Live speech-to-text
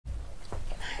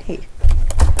Hey.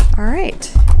 All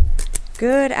right.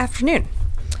 Good afternoon.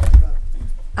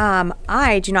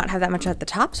 I do not have that much at the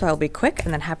top, so I'll be quick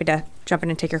and then happy to jump in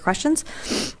and take your questions.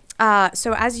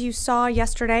 So as you saw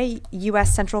yesterday,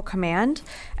 U.S. Central Command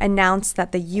announced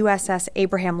that the USS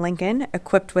Abraham Lincoln,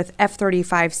 equipped with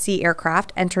F-35C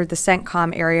aircraft, entered the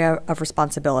CENTCOM area of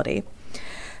responsibility.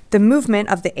 The movement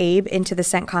of the Abe into the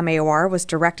CENTCOM AOR was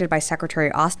directed by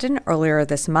Secretary Austin earlier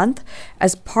this month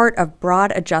as part of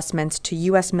broad adjustments to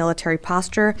U.S. military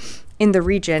posture in the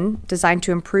region designed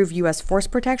to improve U.S. force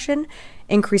protection,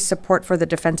 increase support for the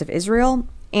defense of Israel,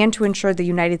 and to ensure the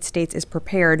United States is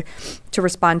prepared to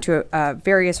respond to a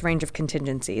various range of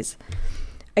contingencies.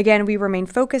 Again, we remain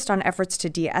focused on efforts to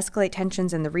de-escalate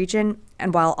tensions in the region,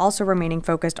 and while also remaining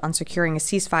focused on securing a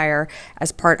ceasefire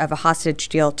as part of a hostage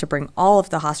deal to bring all of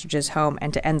the hostages home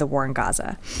and to end the war in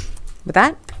Gaza. With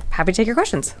that, happy to take your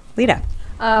questions. Lita.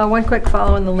 One quick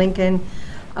follow on the Lincoln.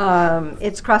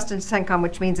 It's crossed into CENTCOM,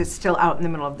 which means it's still out in the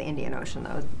middle of the Indian Ocean,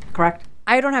 though, correct?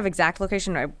 I don't have exact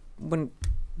location. I wouldn't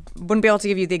be able to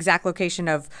give you the exact location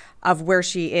of where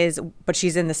she is, but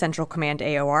she's in the Central Command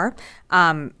AOR,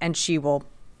 and she will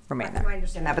remain there. I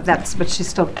understand that, but she's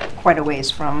still quite a ways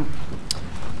from.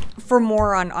 For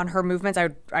more on her movements,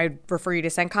 I'd refer you to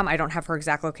CENTCOM. I don't have her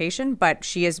exact location, but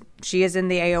she is in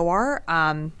the AOR.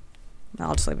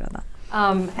 I'll just leave it at that.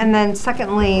 And then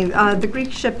secondly, the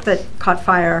Greek ship that caught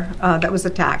fire, that was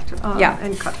attacked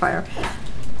and caught fire.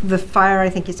 The fire, I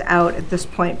think, is out at this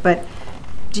point, but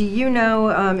do you know,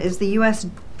 is the U.S.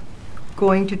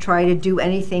 going to try to do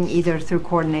anything either through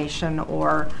coordination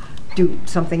or do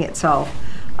something itself?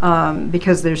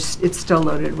 Because it's still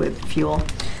loaded with fuel.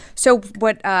 So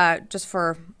what, just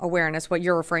for awareness, what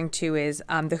you're referring to is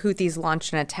the Houthis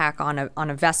launched an attack on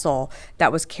a vessel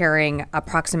that was carrying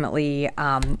approximately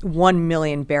 1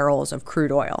 million barrels of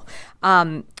crude oil.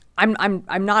 I'm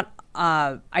not.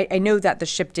 I know that the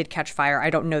ship did catch fire. I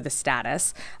don't know the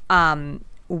status.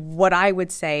 What I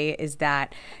would say is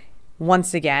that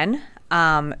once again,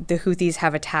 the Houthis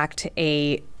have attacked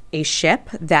a ship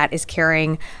that is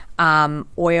carrying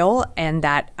oil and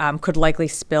that could likely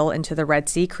spill into the Red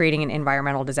Sea, creating an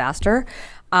environmental disaster.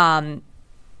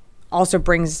 Also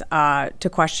brings to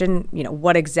question,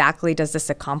 what exactly does this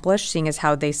accomplish, seeing as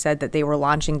how they said that they were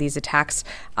launching these attacks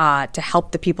to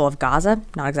help the people of Gaza.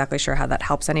 Not exactly sure how that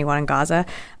helps anyone in Gaza.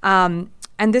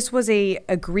 And this was a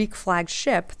Greek-flagged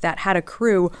ship that had a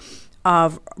crew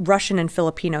of Russian and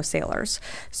Filipino sailors.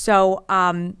 So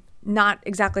not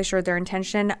exactly sure their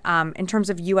intention. In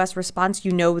terms of U.S. response,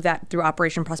 that through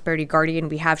Operation Prosperity Guardian,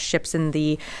 we have ships in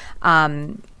the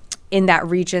in that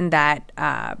region that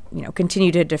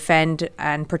continue to defend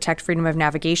and protect freedom of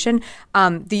navigation.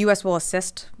 The U.S. will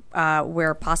assist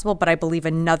where possible, but I believe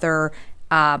another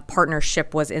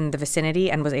partnership was in the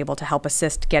vicinity and was able to help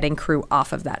assist getting crew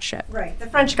off of that ship. Right. The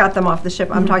French got them off the ship.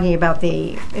 I'm talking about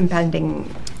the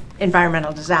impending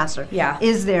environmental disaster. Yeah.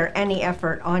 Is there any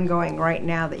effort ongoing right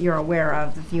now that you're aware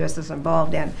of that the U.S. is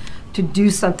involved in to do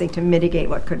something to mitigate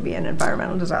what could be an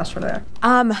environmental disaster there?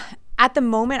 At the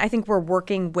moment, I think we're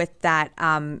working with that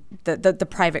the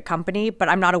private company, but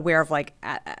I'm not aware of like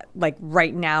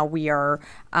right now we are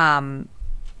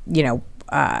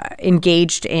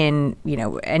engaged in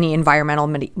any environmental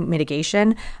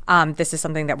mitigation. This is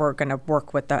something that we're going to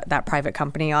work with that private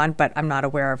company on, but I'm not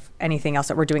aware of anything else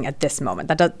that we're doing at this moment.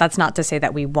 That's not to say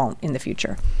that we won't in the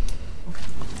future.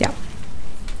 Yeah.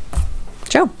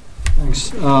 Joe. Thanks.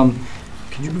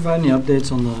 Could you provide any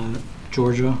updates on the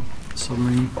Georgia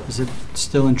submarine? Is it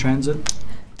still in transit?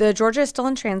 The Georgia is still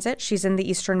in transit. She's in the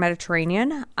Eastern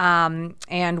Mediterranean.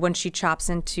 And when she chops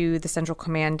into the Central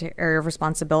Command area of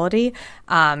responsibility,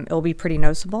 it'll be pretty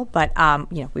noticeable. But,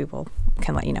 we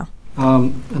can let you know.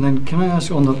 And then can I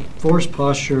ask on the force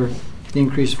posture, the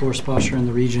increased force posture in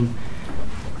the region,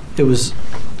 it was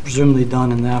presumably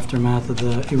done in the aftermath of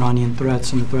the Iranian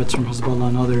threats and the threats from Hezbollah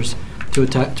and others to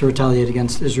retaliate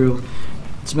against Israel.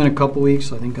 It's been a couple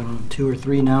weeks, I think 2 or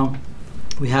 3 now.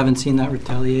 We haven't seen that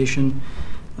retaliation.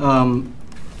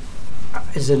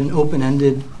 Is it an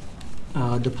open-ended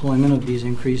deployment of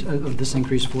this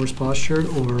increased force posture,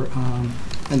 or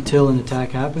until an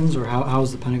attack happens, or how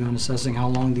is the Pentagon assessing how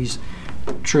long these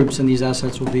troops and these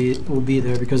assets will be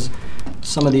there? Because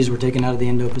some of these were taken out of the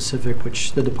Indo-Pacific,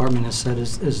 which the department has said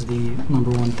is the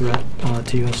 #1 threat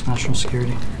to U.S. national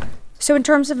security. So in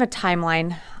terms of a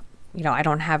timeline, I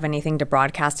don't have anything to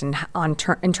broadcast in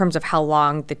terms of how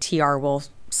long the TR will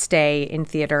stay in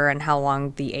theater and how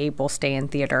long the Abe will stay in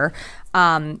theater.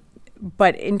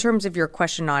 But in terms of your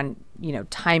question on,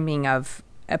 timing of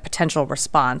a potential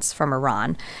response from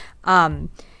Iran,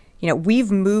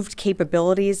 we've moved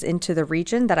capabilities into the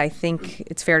region that I think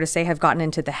it's fair to say have gotten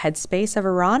into the headspace of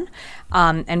Iran,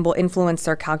 and will influence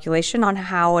their calculation on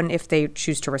how and if they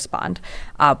choose to respond.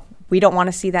 We don't want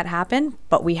to see that happen,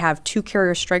 but we have 2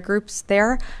 carrier strike groups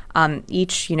there,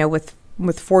 each, with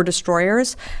 4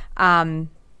 destroyers.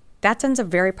 That sends a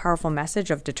very powerful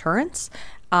message of deterrence.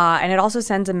 And it also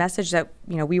sends a message that,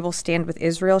 we will stand with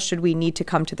Israel should we need to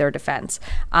come to their defense.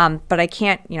 But I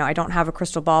can't, I don't have a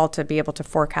crystal ball to be able to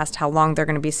forecast how long they're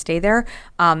going to stay there.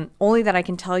 Only that I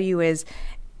can tell you is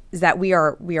that we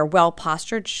are well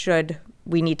postured should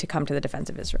we need to come to the defense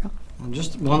of Israel. And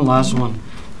just one last one.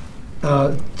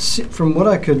 From what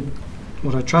I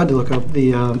tried to look up,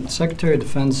 the Secretary of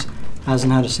Defense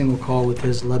hasn't had a single call with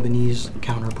his Lebanese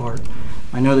counterpart.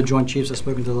 I know the Joint Chiefs have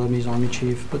spoken to the Lebanese Army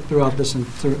Chief, but throughout this and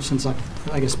since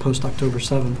I guess post October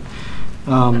 7th,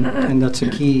 and that's a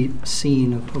key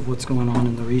scene of what's going on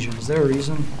in the region. Is there a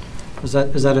reason? Is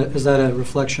that a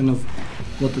reflection of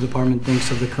what the department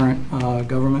thinks of the current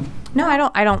government? No,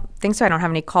 I don't think so. I don't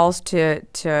have any calls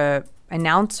to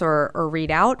announce or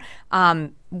read out.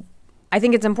 I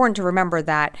think it's important to remember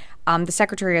that the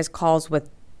Secretary has calls with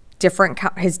different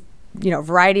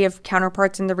variety of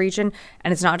counterparts in the region,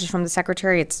 and it's not just from the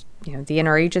Secretary. It's the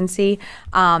interagency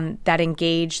that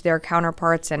engage their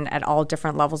counterparts and at all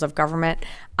different levels of government.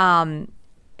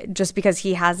 Just because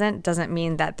he hasn't doesn't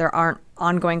mean that there aren't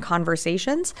ongoing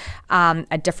conversations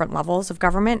at different levels of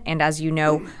government. And as you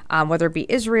know, whether it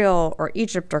be Israel or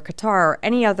Egypt or Qatar or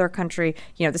any other country,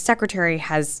 the Secretary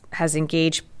has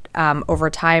engaged over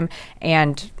time,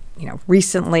 and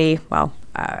recently, well,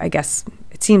 I guess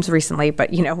it seems recently,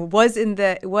 but was in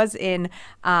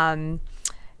CENTCOM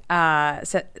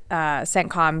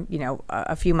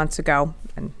a few months ago,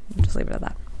 and we'll just leave it at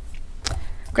that.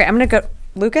 Great. I'm going to go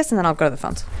Lucas, and then I'll go to the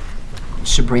phones.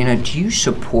 Sabrina, do you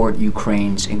support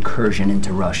Ukraine's incursion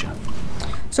into Russia?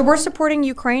 So we're supporting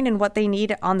Ukraine and what they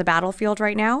need on the battlefield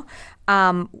right now.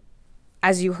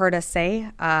 As you heard us say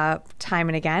time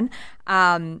and again,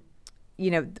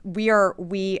 we are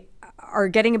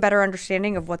getting a better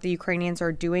understanding of what the Ukrainians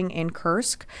are doing in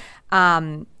Kursk.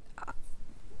 Our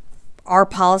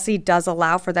policy does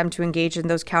allow for them to engage in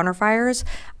those counterfires,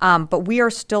 but we are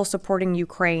still supporting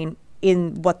Ukraine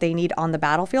in what they need on the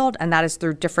battlefield, and that is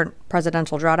through different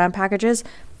presidential drawdown packages.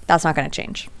 That's not going to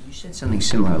change. You said something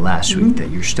similar last week, that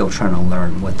you're still trying to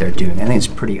learn what they're doing. I think it's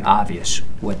pretty obvious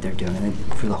what they're doing. I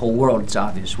think for the whole world, it's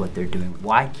obvious what they're doing.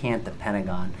 Why can't the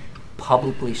Pentagon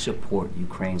publicly support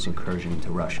Ukraine's incursion into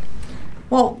Russia?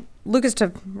 Well, Lucas,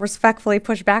 to respectfully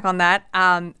push back on that,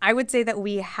 I would say that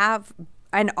we have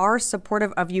and are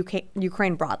supportive of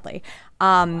Ukraine broadly.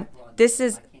 This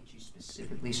is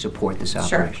specifically support this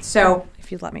operation? Sure. So,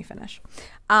 if you'd let me finish.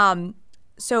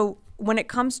 So, when it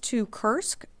comes to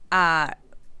Kursk,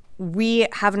 we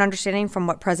have an understanding from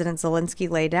what President Zelensky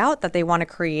laid out that they want to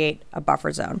create a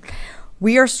buffer zone.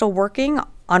 We are still working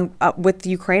on with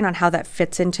Ukraine on how that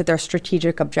fits into their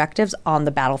strategic objectives on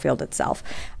the battlefield itself.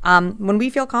 When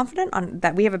we feel confident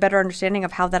that we have a better understanding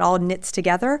of how that all knits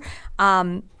together,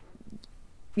 I'm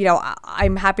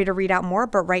happy to read out more,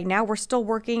 but right now we're still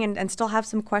working and still have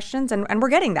some questions, and we're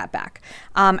getting that back.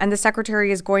 And the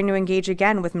Secretary is going to engage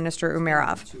again with Minister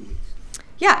Umerov.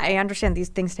 Yeah, I understand these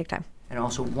things take time. And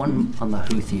also one on the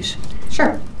Houthis.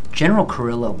 Sure. General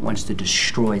Kurilla wants to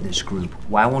destroy this group.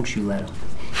 Why won't you let him?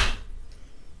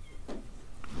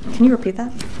 Can you repeat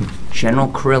that? General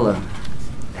Kurilla,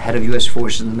 the head of U.S.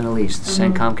 forces in the Middle East, the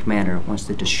CENTCOM commander, wants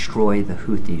to destroy the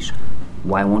Houthis.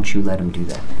 Why won't you let him do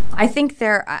that? I think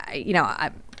I'm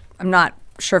not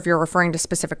sure if you're referring to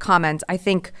specific comments. I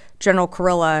think General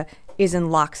Kurilla is in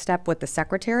lockstep with the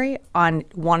Secretary on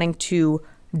wanting to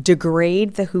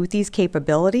degrade the Houthis'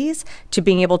 capabilities to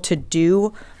being able to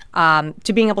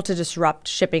disrupt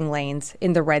shipping lanes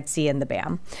in the Red Sea and the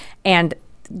BAM. And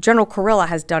General Kurilla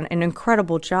has done an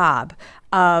incredible job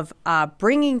of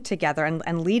bringing together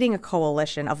and leading a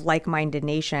coalition of like-minded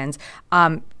nations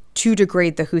to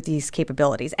degrade the Houthis'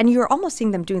 capabilities. And you're almost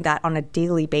seeing them doing that on a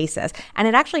daily basis. And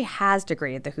it actually has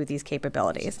degraded the Houthis'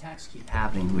 capabilities. Attacks keep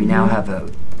happening. We now have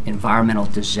an environmental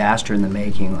disaster in the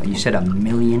making. You said 1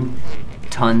 million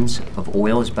tons of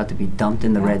oil is about to be dumped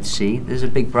in the Red Sea. This is a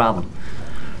big problem.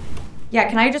 Yeah,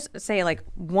 can I just say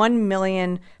 1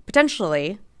 million,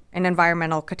 potentially an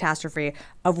environmental catastrophe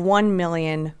of 1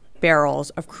 million barrels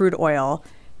of crude oil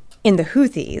in the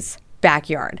Houthis'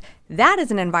 backyard. That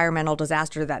is an environmental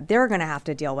disaster that they're going to have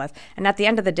to deal with. And at the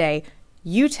end of the day,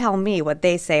 you tell me what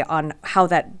they say on how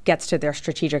that gets to their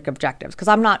strategic objectives, because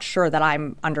I'm not sure that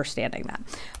I'm understanding that.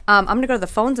 I'm going to go to the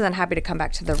phones and then happy to come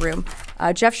back to the room.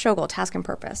 Jeff Schogel, Task and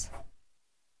Purpose.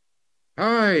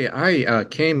 Hi, I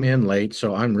came in late,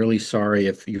 so I'm really sorry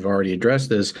if you've already addressed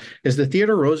this. Is the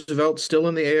Theodore Roosevelt still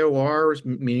in the AOR,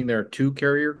 meaning there are two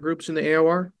carrier groups in the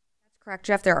AOR? Correct,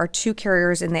 Jeff. There are two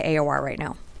carriers in the AOR right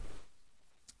now.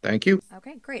 Thank you.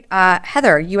 Okay, great.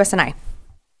 Heather, USNI.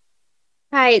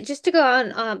 Hi, just to go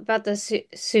on about the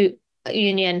suit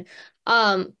union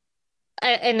and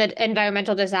the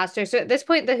environmental disaster. So at this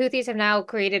point, the Houthis have now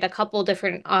created a couple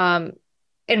different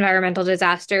environmental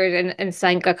disasters and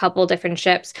sank a couple different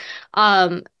ships.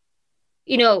 Um,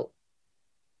 you know,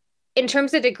 in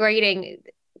terms of degrading,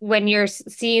 when you're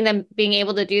seeing them being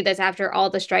able to do this after all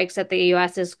the strikes that the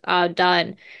U.S. has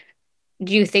done,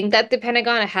 do you think that the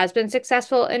Pentagon has been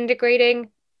successful in degrading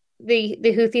the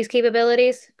Houthis'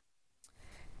 capabilities?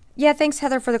 Yeah, thanks,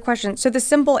 Heather, for the question. So the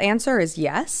simple answer is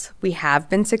yes, we have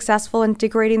been successful in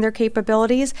degrading their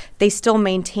capabilities. They still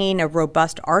maintain a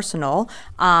robust arsenal,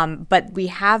 but we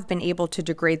have been able to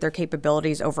degrade their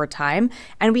capabilities over time,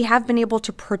 and we have been able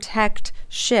to protect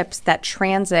ships that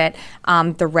transit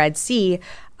the Red Sea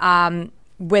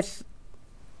with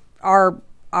our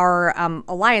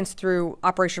alliance through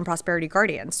Operation Prosperity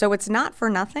Guardian. So it's not for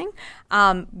nothing.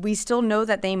 We still know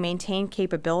that they maintain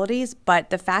capabilities,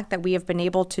 but the fact that we have been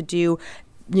able to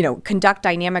conduct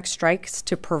dynamic strikes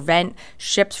to prevent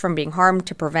ships from being harmed,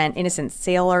 to prevent innocent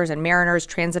sailors and mariners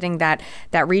transiting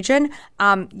that region.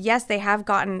 Yes, they have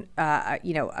gotten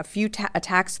a few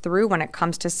attacks through when it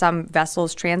comes to some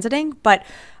vessels transiting, but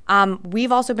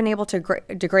we've also been able to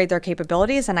degrade their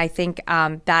capabilities, and I think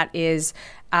that is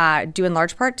due in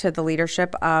large part to the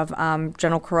leadership of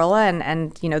General Kurilla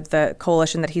and the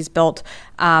coalition that he's built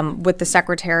with the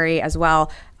Secretary as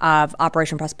well of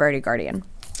Operation Prosperity Guardian.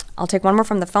 I'll take one more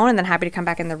from the phone and then happy to come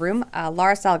back in the room.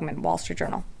 Laura Seligman, Wall Street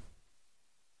Journal.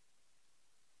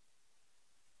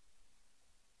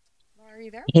 Laura, are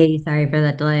you there? Hey, sorry for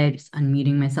that delay. Just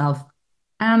unmuting myself.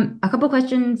 A couple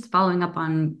questions following up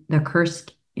on the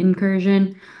Kursk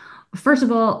incursion. First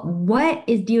of all, what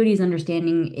is DoD's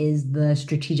understanding is the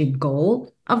strategic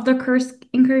goal of the Kursk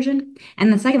incursion?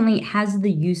 And then secondly, has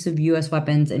the use of U.S.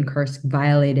 weapons in Kursk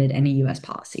violated any U.S.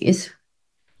 policies?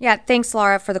 Yeah, thanks,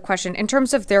 Laura, for the question. In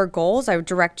terms of their goals, I would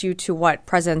direct you to what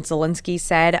President Zelensky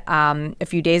said a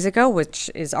few days ago,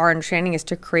 which is our understanding is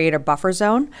to create a buffer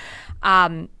zone.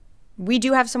 We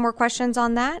do have some more questions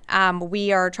on that.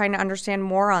 We are trying to understand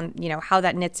more on, how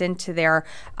that knits into their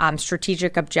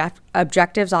strategic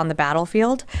objectives on the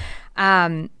battlefield.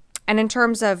 And in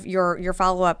terms of your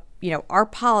follow-up, our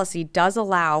policy does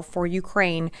allow for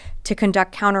Ukraine to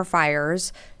conduct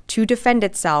counterfires to defend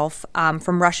itself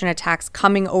from Russian attacks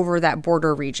coming over that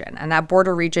border region. And that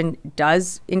border region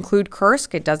does include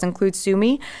Kursk. It does include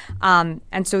Sumy.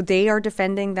 And so they are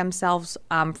defending themselves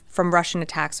from Russian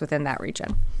attacks within that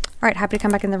region. All right, happy to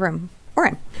come back in the room.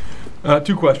 Oren.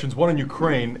 Two questions. One on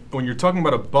Ukraine. When you're talking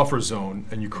about a buffer zone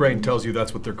and Ukraine tells you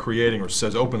that's what they're creating or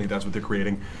says openly that's what they're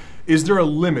creating, is there a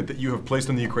limit that you have placed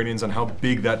on the Ukrainians on how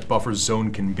big that buffer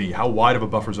zone can be? How wide of a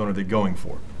buffer zone are they going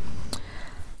for?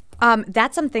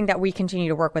 That's something that we continue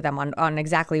to work with them on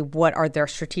exactly what are their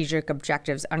strategic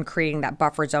objectives on creating that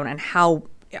buffer zone and how,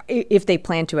 if they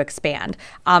plan to expand.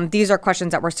 These are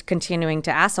questions that we're continuing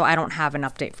to ask, so I don't have an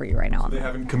update for you right now. So they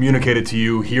haven't communicated to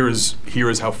you, here is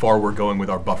how far we're going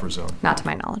with our buffer zone? Not to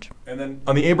my knowledge. And then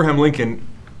on the Abraham Lincoln,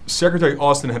 Secretary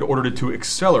Austin had ordered it to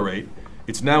accelerate.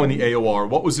 It's now in the AOR.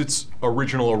 What was its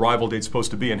original arrival date supposed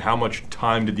to be, and how much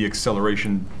time did the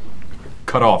acceleration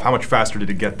cut off? How much faster did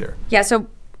it get there? Yeah, so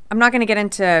I'm not going to get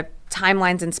into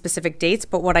timelines and specific dates,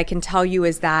 but what I can tell you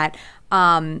is that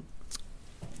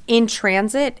in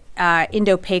transit,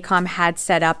 Indo-PACOM had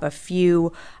set up a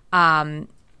few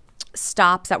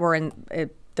stops that were in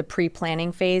the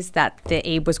pre-planning phase that the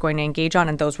Abe was going to engage on,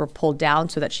 and those were pulled down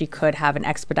so that she could have an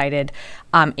expedited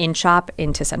in-chop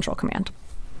into Central Command.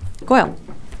 Goyle.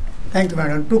 Thank you,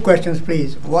 Madam. Two questions,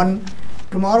 please. One,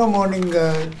 tomorrow morning,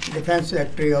 the Defense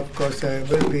Secretary, of course,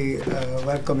 will be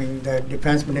welcoming the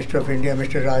Defense Minister of India,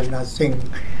 Mr. Rajnath Singh.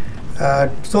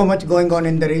 So much going on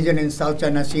in the region in South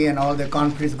China Sea and all the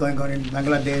conflicts going on in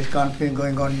Bangladesh, conflict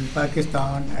going on in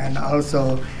Pakistan, and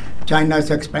also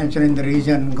China's expansion in the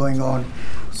region going on.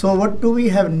 So what do we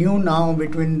have new now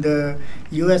between the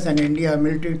U.S. and India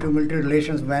military-to-military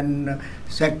relations when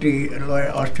Secretary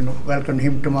Austin welcomed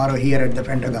him tomorrow here at the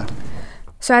Pentagon?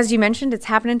 So as you mentioned, it's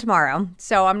happening tomorrow.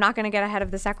 So I'm not going to get ahead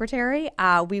of the Secretary.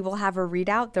 We will have a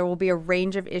readout. There will be a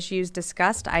range of issues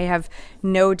discussed. I have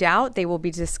no doubt they will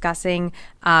be discussing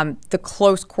the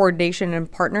close coordination and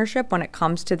partnership when it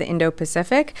comes to the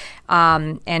Indo-Pacific,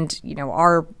 and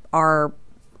our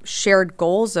shared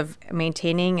goals of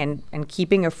maintaining and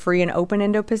keeping a free and open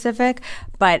Indo-Pacific.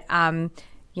 But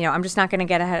I'm just not going to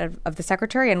get ahead of the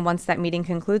secretary. And once that meeting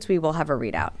concludes, we will have a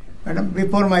readout. Madam,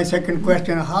 before my second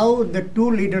question, how the two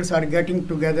leaders are getting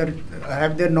together?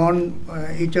 Have they known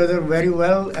each other very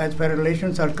well as far as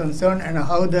relations are concerned, and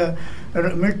how the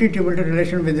military-to-military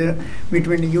relation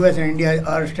between the U.S. and India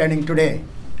are standing today?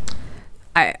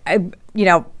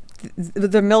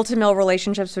 The mill-to-mill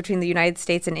relationships between the United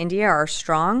States and India are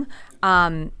strong.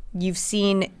 You've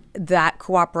seen that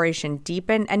cooperation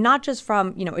deepen, and not just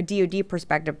from a DoD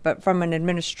perspective, but from an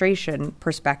administration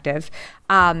perspective.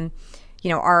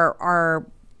 Our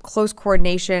close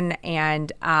coordination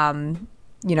and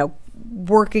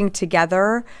working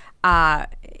together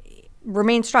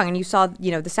remains strong. And you saw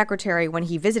the secretary, when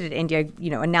he visited India,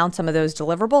 announce some of those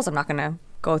deliverables. I'm not going to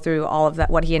go through all of that,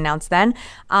 what he announced then,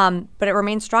 but it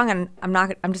remains strong. And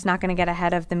I'm just not going to get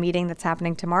ahead of the meeting that's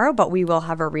happening tomorrow. But we will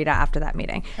have a readout after that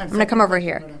meeting. I'm going to come over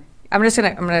here. I'm going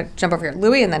to jump over here,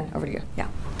 Louis, and then over to you. Yeah.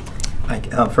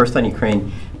 First on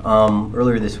Ukraine,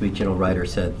 earlier this week, General Ryder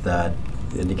said that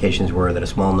the indications were that a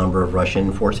small number of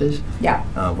Russian forces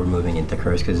were moving into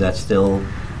Kursk. Is that still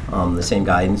the same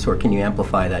guidance, or can you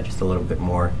amplify that just a little bit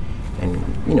more and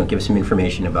give us some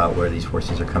information about where these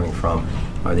forces are coming from?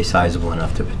 Are they sizable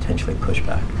enough to potentially push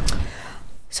back?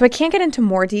 So I can't get into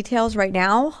more details right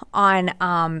now on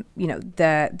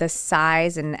the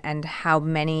size and how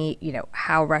many,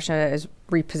 how Russia is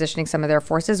repositioning some of their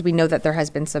forces. We know that there has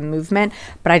been some movement,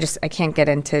 but I can't get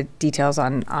into details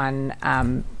on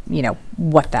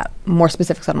what that, more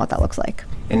specifics on what that looks like.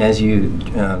 And as you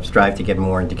strive to get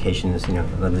more indications,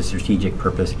 of the strategic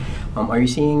purpose, are you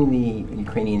seeing the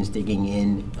Ukrainians digging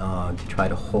in to try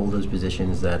to hold those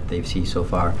positions that they've seen so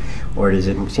far, or does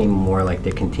it seem more like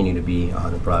they continue to be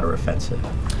on a broader offensive?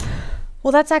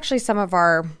 Well, that's actually some of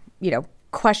our,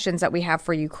 questions that we have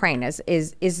for Ukraine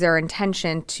is their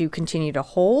intention to continue to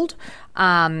hold,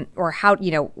 or how,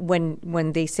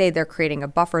 when they say they're creating a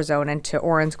buffer zone, and to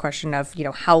Oren's question of,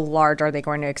 how large are they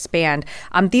going to expand?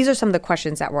 These are some of the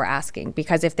questions that we're asking,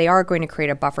 because if they are going to create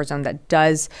a buffer zone that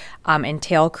does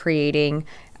entail creating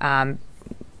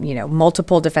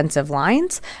multiple defensive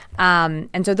lines.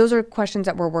 And so those are questions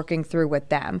that we're working through with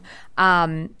them.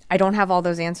 I don't have all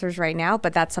those answers right now,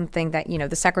 but that's something that,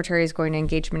 the Secretary is going to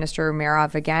engage Minister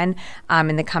Umerov again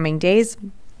in the coming days.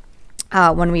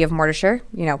 When we have more to share,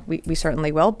 we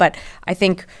certainly will. But I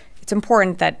think it's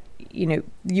important that,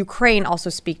 Ukraine also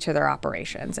speak to their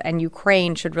operations, and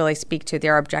Ukraine should really speak to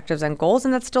their objectives and goals.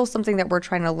 And that's still something that we're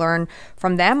trying to learn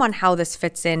from them on how this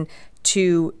fits in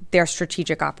to their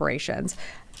strategic operations.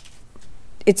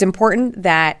 It's important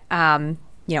that,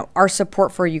 our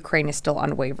support for Ukraine is still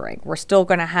unwavering. We're still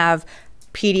going to have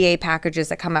PDA packages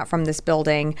that come out from this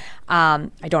building. I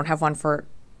don't have one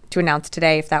to announce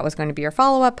today if that was going to be your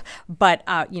follow-up, but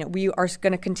we are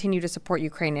going to continue to support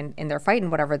Ukraine in their fight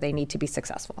and whatever they need to be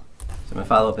successful. So my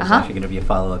follow-up is actually going to be a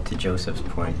follow-up to Joseph's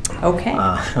point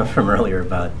from earlier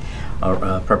about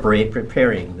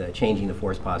preparing, changing the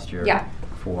force posture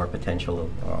for potential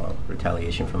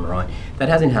retaliation from Iran. That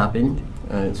hasn't happened.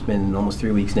 It's been almost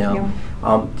 3 weeks now.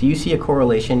 Do you see a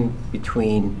correlation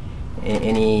between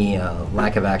any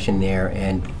lack of action there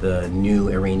and the new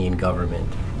Iranian government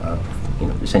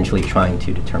essentially trying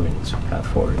to determine its path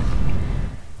forward?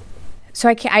 So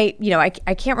I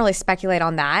can't really speculate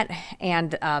on that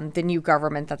and the new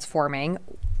government that's forming.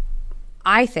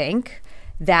 I think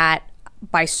that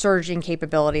by surging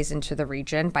capabilities into the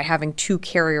region, by having 2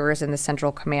 carriers in the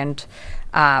Central Command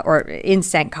or in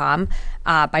CENTCOM,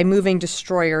 by moving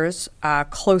destroyers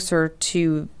closer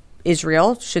to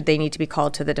Israel, should they need to be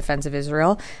called to the defense of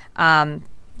Israel, the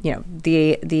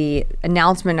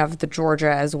announcement of the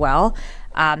Georgia as well,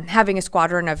 having a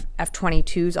squadron of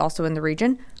F-22s also in the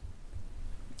region,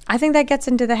 I think that gets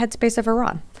into the headspace of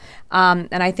Iran.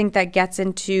 And I think that gets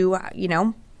into,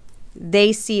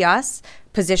 they see us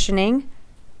positioning,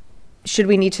 should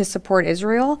we need to support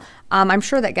Israel? I'm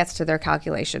sure that gets to their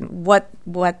calculation. What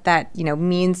that,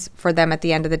 means for them at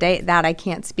the end of the day, that I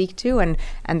can't speak to, and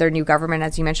their new government,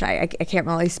 as you mentioned, I can't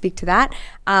really speak to that.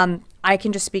 I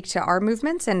can just speak to our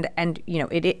movements, and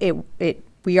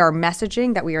we are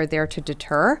messaging that we are there to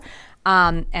deter,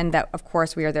 and that, of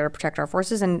course, we are there to protect our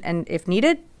forces, and if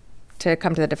needed, to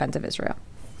come to the defense of Israel.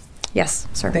 Yes,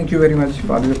 sir. Thank you very much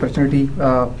for the opportunity.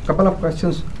 Couple of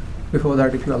questions. Before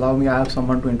that, if you allow me, I have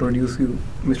someone to introduce you,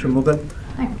 Mr. Mughal.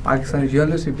 Hi. Pakistani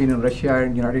journalist. He's been in Russia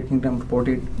and United Kingdom,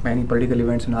 reported many political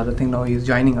events and other things. Now he's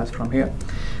joining us from here.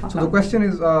 So the question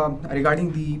is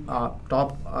regarding the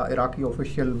top Iraqi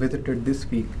official visited this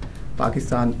week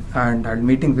Pakistan and had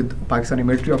meeting with Pakistani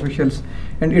military officials.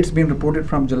 And it's been reported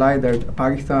from July that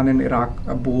Pakistan and Iraq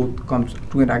both comes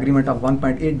to an agreement of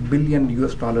 $1.8 billion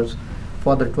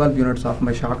for the 12 units of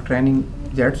Mashak training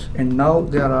jets, and now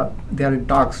they are in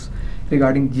talks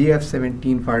regarding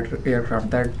JF-17 fighter aircraft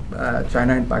that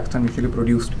China and Pakistan usually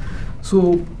produced.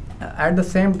 So at the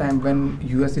same time, when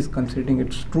US is considering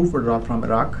its troop withdrawal from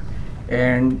Iraq,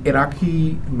 and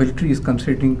Iraqi military is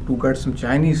considering to get some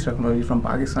Chinese technology from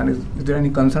Pakistan, is there any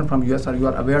concern from US, or you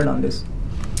are aware on this?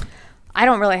 I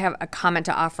don't really have a comment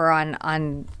to offer on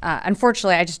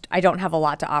unfortunately, I don't have a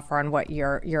lot to offer on what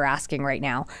you're asking right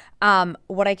now.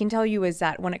 What I can tell you is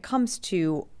that when it comes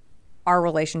to our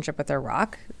relationship with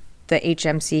Iraq, the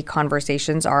HMC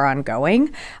conversations are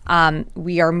ongoing.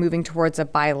 We are moving towards a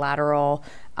bilateral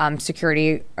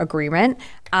security agreement.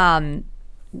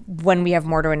 When we have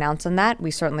more to announce on that, we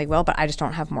certainly will, but I just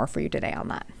don't have more for you today on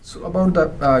that. So about the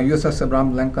USS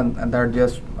Abraham Lincoln that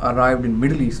just arrived in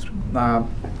Middle East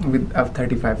with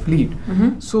F-35 fleet.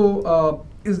 Mm-hmm. So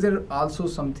is there also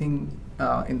something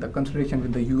in the consideration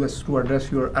with the US to address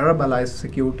your Arab allies'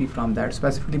 security from that,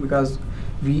 specifically because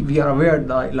we are aware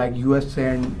that like US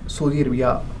and Saudi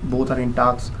Arabia both are in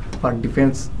talks for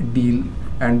defense deal,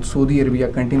 and Saudi Arabia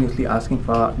continuously asking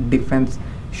for defense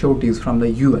sureties from the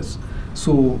US.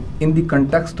 So in the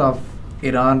context of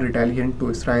Iran retaliation to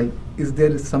Israel, is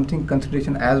there something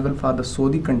consideration as well for the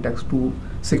Saudi context to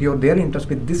secure their interest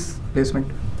with this placement?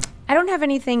 I don't have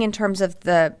anything in terms of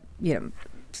the,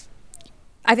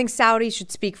 I think Saudi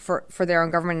should speak for their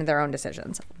own government and their own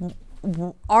decisions.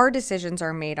 Our decisions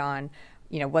are made on,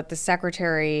 what the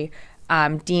secretary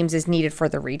deems is needed for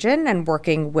the region, and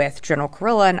working with General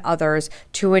Kurilla and others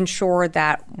to ensure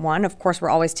that, one, of course, we're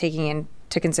always taking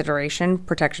into consideration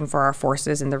protection for our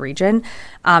forces in the region.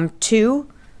 Two,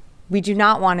 we do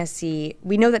not want to see,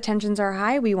 we know that tensions are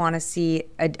high, we want to see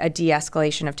a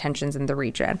de-escalation of tensions in the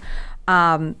region.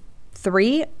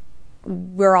 Three,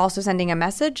 we're also sending a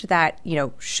message that,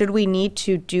 should we need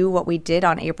to do what we did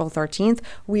on April 13th,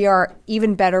 we are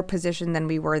even better positioned than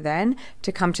we were then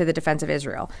to come to the defense of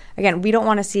Israel. Again, we don't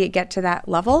want to see it get to that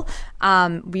level.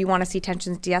 We want to see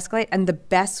tensions de-escalate, and the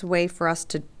best way for us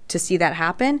to see that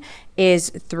happen is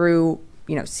through,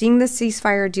 seeing the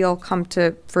ceasefire deal come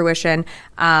to fruition.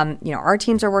 Our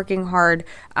teams are working hard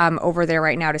over there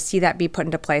right now to see that be put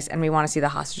into place, and we want to see the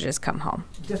hostages come home.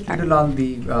 Just a little on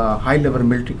the high-level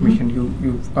military commission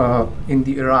you in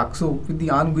the Iraq. So with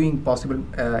the ongoing possible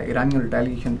Iranian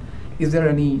retaliation, is there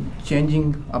any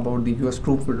changing about the U.S.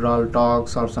 troop withdrawal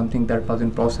talks or something that was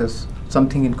in process,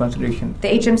 something in consideration? The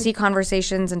HMC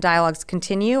conversations and dialogues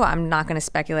continue. I'm not going to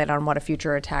speculate on what a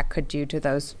future attack could do to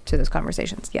those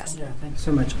conversations. Yes. Yeah, thanks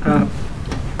so much. A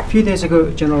few days ago,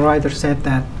 General Ryder said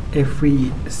that if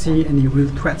we see any real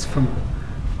threats from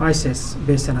ISIS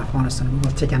based in Afghanistan, we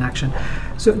will take an action.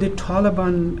 So the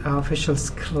Taliban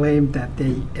officials claim that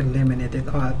they eliminated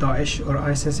Daesh or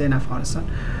ISIS in Afghanistan.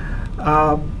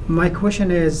 My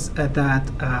question is are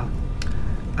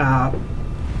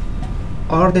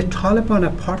the Taliban a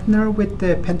partner with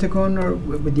the Pentagon or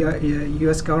with the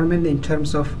U.S. government in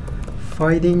terms of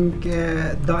fighting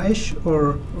Daesh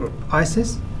or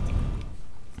ISIS?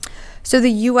 So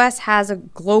the U.S. has a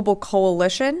global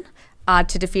coalition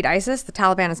to defeat ISIS. The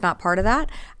Taliban is not part of that.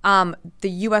 The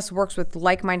U.S. works with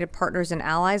like-minded partners and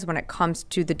allies when it comes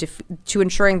to to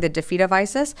ensuring the defeat of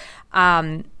ISIS.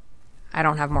 I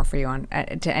don't have more for you on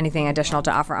to anything additional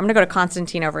to offer. I'm going to go to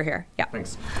Constantine over here. Yeah.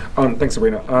 Thanks. Thanks,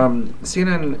 Sabrina.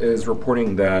 CNN is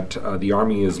reporting that the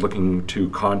Army is looking to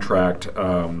contract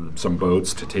some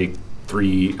boats to take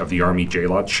 3 of the Army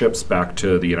JLOT ships back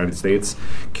to the United States.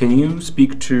 Can you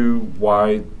speak to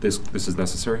why this is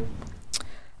necessary?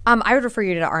 I would refer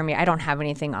you to the Army. I don't have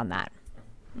anything on that.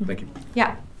 Thank you.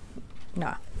 Yeah.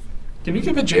 No. Can you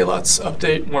give a JLOTS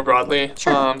update more broadly?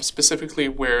 Sure. Specifically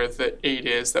where the aid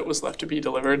is that was left to be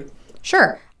delivered?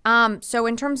 Sure. So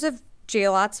in terms of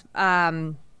JLOTS,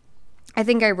 I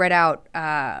think I read out,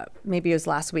 maybe it was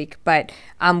last week, but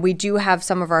we do have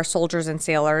some of our soldiers and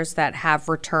sailors that have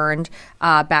returned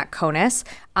back CONUS.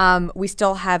 We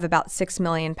still have about 6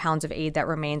 million pounds of aid that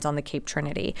remains on the Cape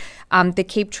Trinity. The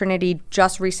Cape Trinity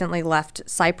just recently left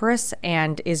Cyprus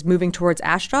and is moving towards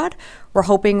Ashdod. We're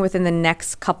hoping within the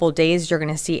next couple days you're going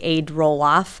to see aid roll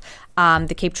off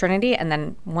the Cape Trinity, and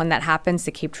then when that happens,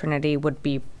 the Cape Trinity would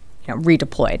be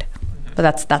redeployed.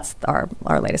 But that's our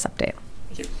latest update.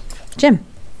 Thank you. Jim.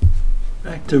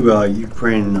 Back to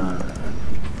Ukraine.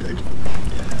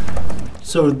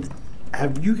 So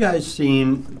have you guys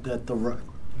seen that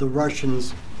the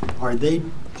Russians, are they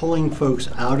pulling folks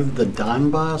out of the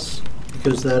Donbass?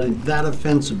 Because that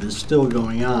offensive is still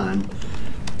going on.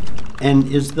 And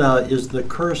is the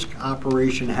Kursk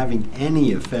operation having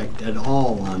any effect at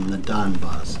all on the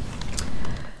Donbass?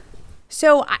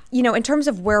 So, in terms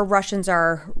of where Russians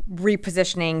are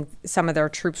repositioning some of their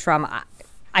troops from,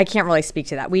 I can't really speak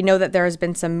to that. We know that there has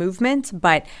been some movement,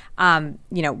 but,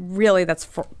 really that's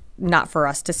not for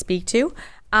us to speak to.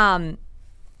 I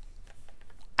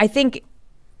think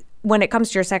when it comes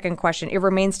to your second question, it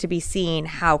remains to be seen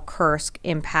how Kursk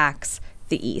impacts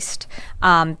the East.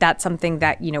 That's something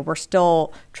that, we're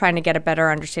still trying to get a better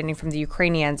understanding from the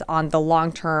Ukrainians on the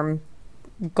long-term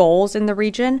goals in the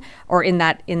region or in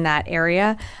that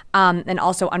area, and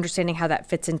also understanding how that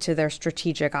fits into their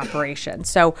strategic operation.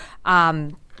 So,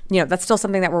 that's still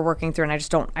something that we're working through, and I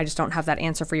just don't have that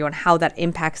answer for you on how that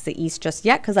impacts the East just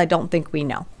yet, because I don't think we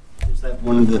know. Is that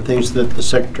one of the things that the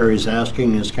Secretary is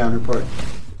asking his counterpart?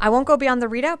 I won't go beyond the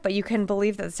readout, but you can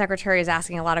believe that the Secretary is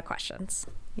asking a lot of questions.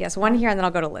 Yes, one here, and then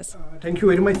I'll go to Liz. Thank you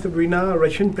very much, Sabrina.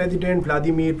 Russian President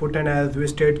Vladimir Putin has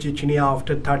visited Chechnya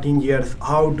after 13 years.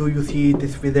 How do you see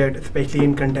this visit, especially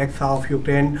in context of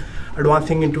Ukraine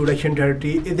advancing into Russian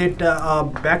territory? Is it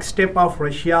a backstep of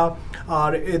Russia,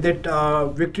 or is it a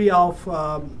victory of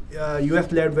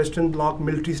US-led Western Bloc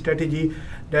military strategy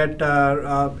that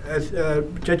as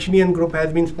Chechnyan group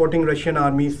has been supporting Russian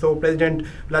army? So President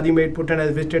Vladimir Putin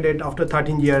has visited it after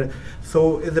 13 years.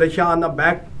 So is Russia on the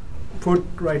back foot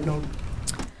right now?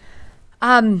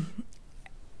 I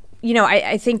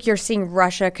think you're seeing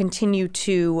Russia continue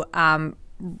to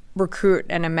recruit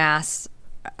and amass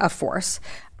a force.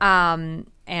 And,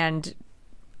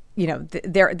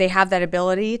 they have that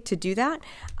ability to do that.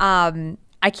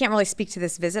 I can't really speak to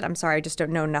this visit. I'm sorry, I just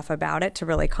don't know enough about it to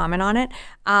really comment on it.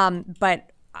 But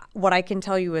what I can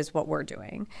tell you is what we're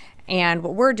doing. And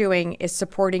what we're doing is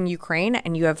supporting Ukraine,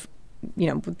 and you have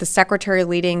the Secretary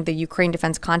leading the Ukraine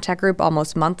Defense Contact Group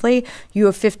almost monthly. You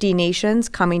have 50 nations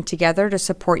coming together to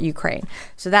support Ukraine.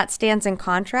 So that stands in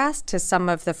contrast to some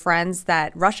of the friends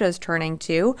that Russia is turning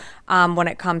to when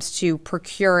it comes to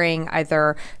procuring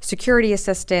either security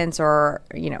assistance or,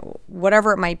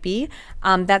 whatever it might be.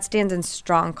 That stands in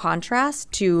strong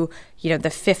contrast to, the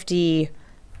 50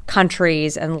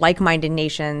 countries and like-minded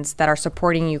nations that are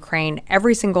supporting Ukraine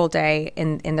every single day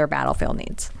in their battlefield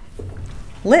needs.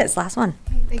 Liz, last one.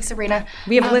 Thanks, Sabrina.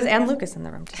 We have Liz and Lucas in the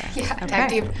room today. Yeah,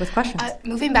 tag team. With questions.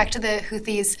 Moving back to the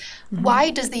Houthis, why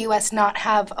does the U.S. not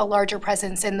have a larger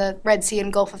presence in the Red Sea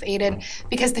and Gulf of Aden?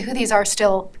 Because the Houthis are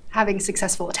still having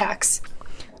successful attacks.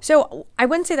 So I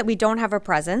wouldn't say that we don't have a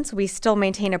presence. We still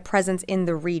maintain a presence in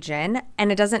the region.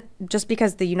 And it doesn't, just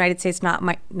because the United States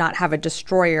might not have a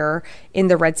destroyer in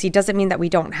the Red Sea, doesn't mean that we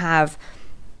don't have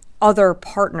other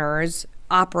partners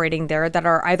operating there that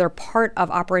are either part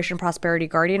of Operation Prosperity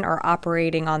Guardian or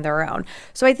operating on their own.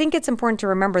 So I think it's important to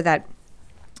remember that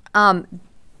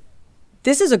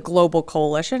this is a global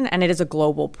coalition and it is a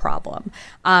global problem.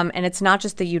 And it's not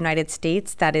just the United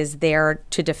States that is there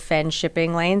to defend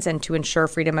shipping lanes and to ensure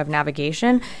freedom of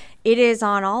navigation. It is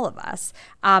on all of us.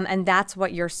 And that's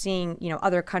what you're seeing,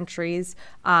 other countries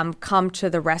come to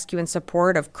the rescue and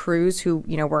support of crews who,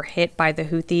 were hit by the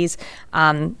Houthis,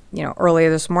 earlier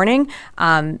this morning.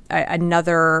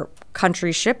 Another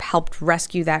country's ship helped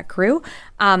rescue that crew.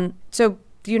 So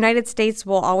the United States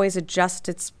will always adjust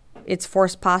its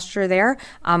force posture there,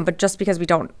 but just because we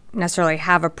don't necessarily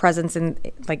have a presence in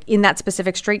that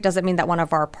specific strait doesn't mean that one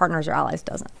of our partners or allies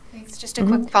doesn't. Thanks. Just a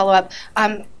quick follow-up.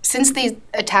 Since these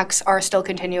attacks are still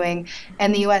continuing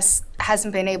and the U.S.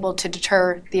 hasn't been able to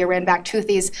deter the Iran-backed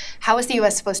Houthis, how is the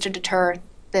U.S. supposed to deter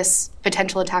this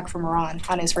potential attack from Iran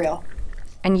on Israel?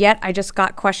 And yet I just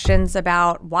got questions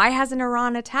about why hasn't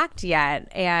Iran attacked yet?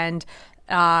 And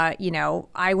I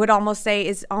would almost say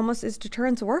is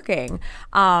deterrence working?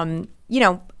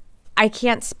 I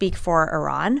can't speak for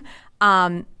Iran.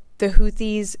 The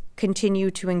Houthis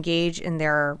continue to engage in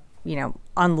their,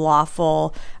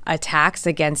 unlawful attacks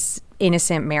against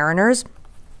innocent mariners.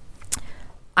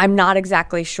 I'm not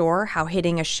exactly sure how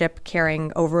hitting a ship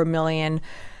carrying over 1 million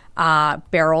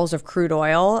barrels of crude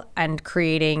oil and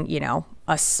creating,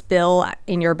 a spill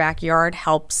in your backyard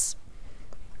helps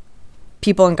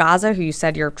people in Gaza who you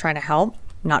said you're trying to help.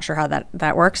 Not sure how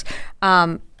that works.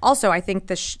 Also, I think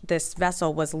this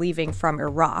vessel was leaving from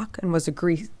Iraq and was a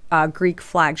Greek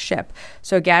flag ship.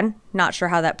 So again, not sure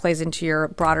how that plays into your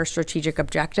broader strategic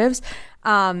objectives.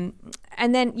 And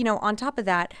then, on top of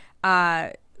that,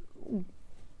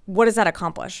 what does that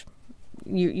accomplish?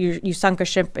 You sunk a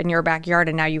ship in your backyard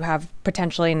and now you have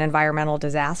potentially an environmental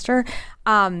disaster.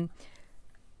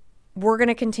 We're going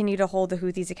to continue to hold the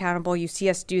Houthis accountable. You see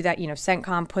us do that.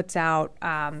 CENTCOM puts out,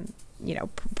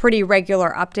 pretty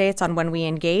regular updates on when we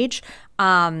engage.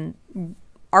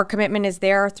 Our commitment is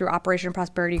there through Operation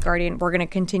Prosperity Guardian. We're going to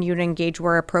continue to engage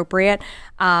where appropriate.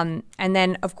 And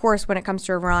then, of course, when it comes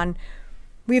to Iran,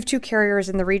 We have 2 carriers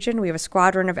in the region. We have a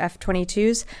squadron of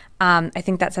F-22s. I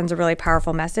think that sends a really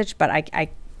powerful message, but I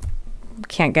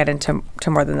can't get into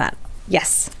more than that.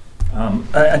 Yes.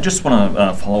 I just want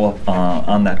to follow up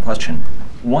on that question.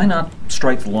 Why not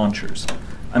strike the launchers?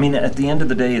 I mean, at the end of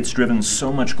the day, it's driven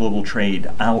so much global trade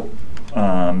out.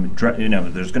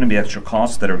 There's going to be extra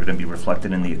costs that are going to be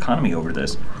reflected in the economy over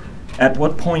this. At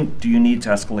what point do you need to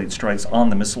escalate strikes on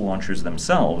the missile launchers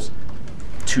themselves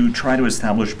to try to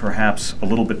establish perhaps a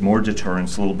little bit more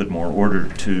deterrence, a little bit more order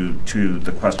to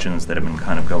the questions that have been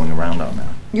kind of going around on that?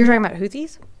 You're talking about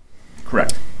Houthis?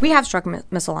 Correct. We have struck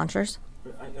missile launchers.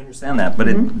 I understand that, but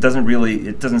it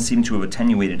doesn't seem to have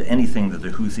attenuated anything that the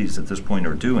Houthis at this point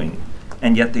are doing,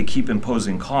 and yet they keep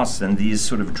imposing costs, and these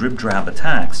sort of drib-drab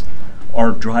attacks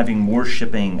are driving more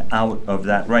shipping out of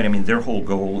that, right? I mean, their whole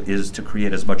goal is to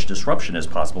create as much disruption as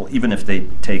possible, even if they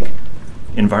take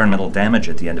environmental damage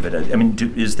at the end of it. I mean,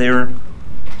 is there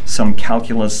some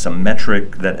calculus, some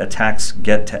metric that attacks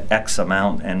get to X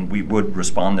amount and we would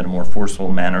respond in a more forceful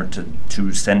manner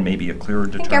to send maybe a clearer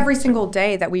deterrent? I think every single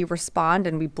day that we respond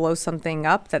and we blow something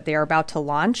up that they are about to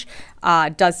launch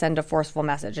does send a forceful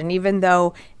message. And even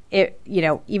though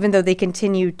they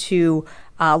continue to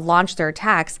launch their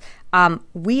attacks,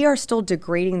 we are still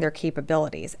degrading their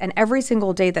capabilities. And every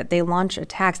single day that they launch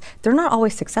attacks, they're not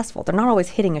always successful. They're not always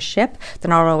hitting a ship. They're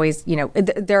not always,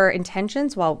 their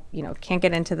intentions, while, can't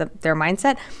get into their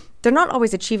mindset, they're not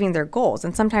always achieving their goals.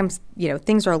 And sometimes,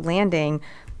 things are landing,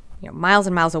 miles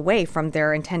and miles away from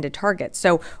their intended targets.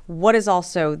 So what is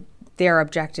also their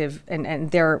objective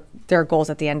and their goals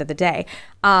at the end of the day?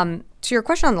 To your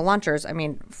question on the launchers, I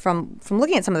mean, from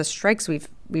looking at some of the strikes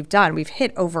we've done, we've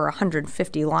hit over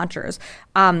 150 launchers.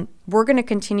 We're going to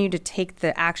continue to take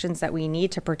the actions that we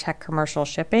need to protect commercial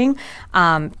shipping,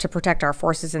 to protect our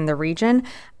forces in the region,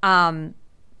 and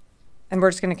we're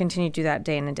just going to continue to do that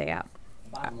day in and day out.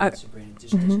 Sabrina, it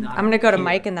just does not I'm going to go to appear-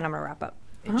 Mike, and then I'm going to wrap up.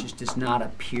 It just does not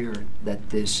appear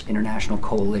that this international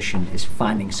coalition is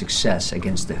finding success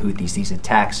against the Houthis. These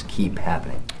attacks keep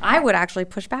happening. I would actually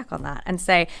push back on that and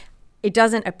say it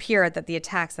doesn't appear that the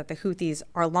attacks that the Houthis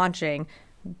are launching,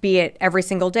 be it every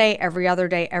single day, every other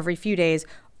day, every few days,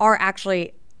 are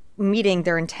actually meeting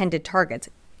their intended targets.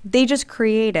 They just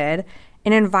created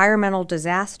an environmental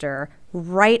disaster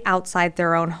right outside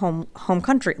their own home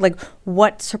country. Like,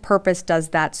 what purpose does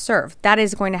that serve? That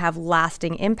is going to have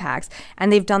lasting impacts,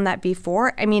 and they've done that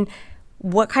before. I mean,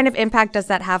 what kind of impact does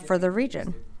that have for the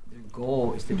region? Their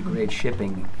goal is to degrade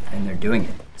shipping, and they're doing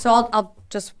it. So I'll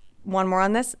just one more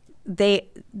on this.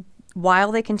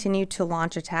 While they continue to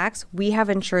launch attacks, we have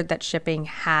ensured that shipping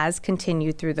has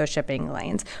continued through those shipping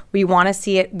lanes. We want to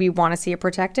see it. We want to see it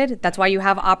protected. That's why you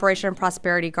have Operation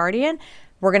Prosperity Guardian.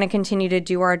 We're going to continue to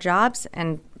do our jobs,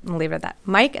 and I'll leave it at that.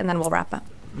 Mike, and then we'll wrap up.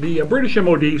 The British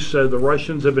MOD said the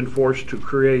Russians have been forced to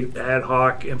create ad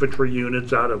hoc infantry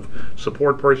units out of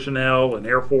support personnel and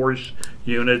Air Force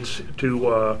units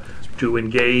to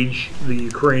engage the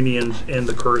Ukrainians in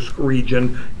the Kursk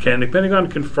region. Can the Pentagon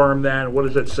confirm that? What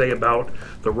does that say about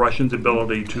the Russians'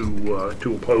 ability to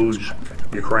oppose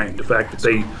Ukraine? The fact that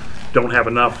they don't have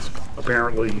enough,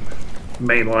 apparently,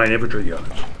 mainline infantry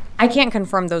units. I can't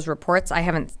confirm those reports. I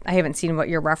haven't seen what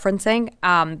you're referencing.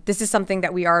 This is something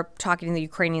that we are talking to the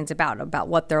Ukrainians about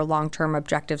what their long-term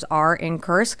objectives are in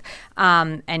Kursk,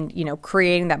 and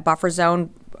creating that buffer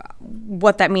zone,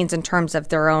 what that means in terms of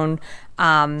their own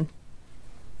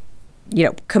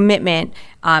commitment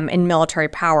in military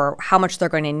power, how much they're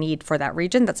going to need for that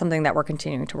region. That's something that we're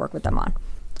continuing to work with them on.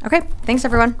 Okay, thanks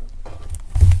everyone.